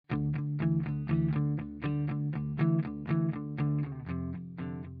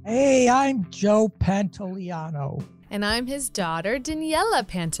Hey, I'm Joe Pantoliano. And I'm his daughter, Daniela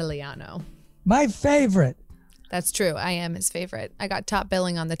Pantoliano. My favorite. That's true. I am his favorite. I got top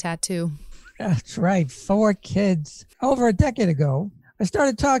billing on the tattoo. That's right. 4 kids. Over a decade ago, I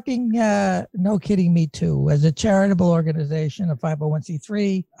started talking, No Kidding Me Too, as a charitable organization, a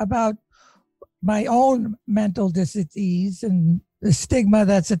 501c3, about my own mental dis-ease and the stigma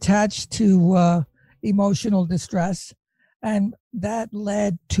that's attached to emotional distress. And that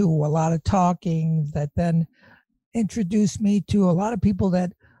led to a lot of talking that then introduced me to a lot of people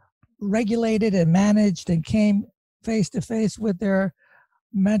that regulated and managed and came face to face with their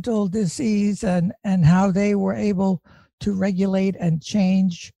mental disease and how they were able to regulate and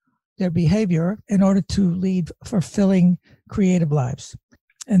change their behavior in order to lead fulfilling creative lives.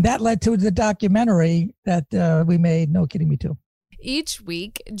 And that led to the documentary that we made, No Kidding Me Too. Each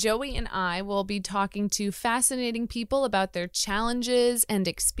week, Joey and I will be talking to fascinating people about their challenges and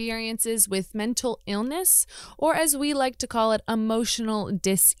experiences with mental illness, or as we like to call it, emotional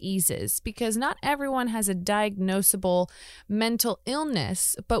diseases, because not everyone has a diagnosable mental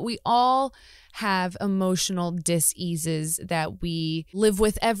illness, but we all have emotional diseases that we live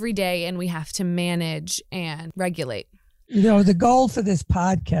with every day and we have to manage and regulate. You know, the goal for this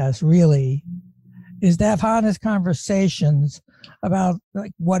podcast really is to have honest conversations about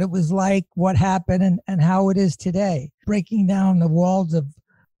like what it was like, what happened, and how it is today, breaking down the walls of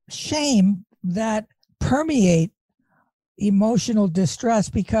shame that permeate emotional distress,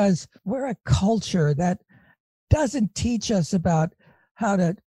 because we're a culture that doesn't teach us about how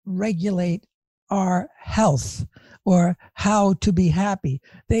to regulate our health or how to be happy.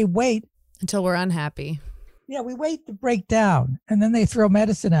 They wait until we're unhappy. Yeah, we wait to break down, and then they throw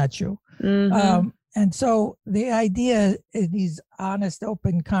medicine at you. Mm-hmm. And so the idea in these honest,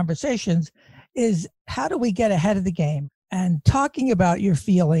 open conversations is, how do we get ahead of the game? And talking about your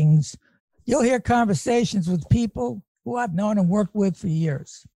feelings, you'll hear conversations with people who I've known and worked with for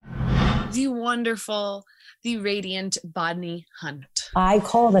years. The wonderful, the radiant Bodney Hunt. I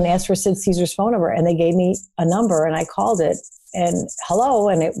called and asked for Sid Caesar's phone number, and they gave me a number, and I called it, and hello,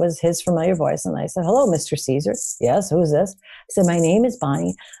 and it was his familiar voice. And I said, hello, Mr. Caesar. Yes, who is this? I said, my name is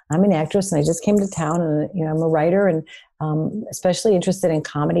Bonnie. I'm an actress, and I just came to town, and I'm a writer, and especially interested in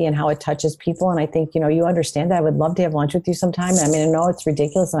comedy and how it touches people. And I think, you understand that. I would love to have lunch with you sometime. I mean, I know it's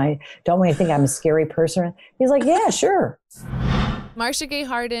ridiculous, and I don't want you to think I'm a scary person. He's like, yeah, sure. Marcia Gay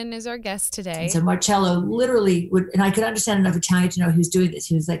Harden is our guest today. And so Marcello literally would, and I could understand enough Italian to know he was doing this.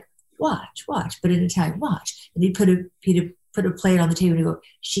 He was like, watch, but in Italian, watch. And he'd put a plate on the table and he'd go,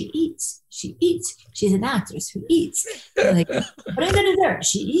 she eats. She's an actress who eats. And like, what are the dessert?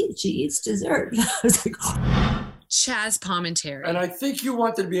 She eats dessert. I was like, Chaz Palminteri. And I think you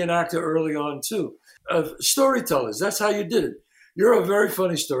wanted to be an actor early on too. Storytellers, that's how you did it. You're a very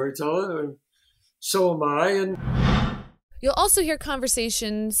funny storyteller, and so am I. And you'll also hear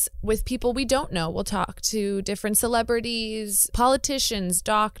conversations with people we don't know. We'll talk to different celebrities, politicians,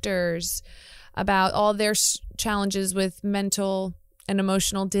 doctors, about all their challenges with mental and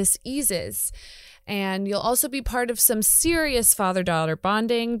emotional diseases. And you'll also be part of some serious father-daughter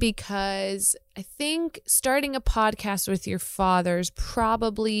bonding, because I think starting a podcast with your father is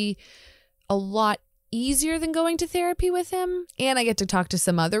probably a lot easier than going to therapy with him. And I get to talk to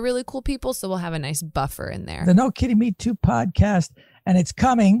some other really cool people, so we'll have a nice buffer in there. The No Kidding Me Too podcast, and it's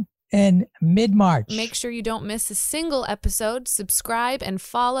coming in mid-March. Make sure you don't miss a single episode. Subscribe and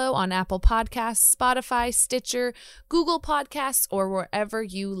follow on Apple Podcasts, Spotify, Stitcher, Google Podcasts, or wherever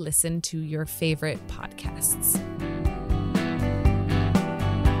you listen to your favorite podcasts.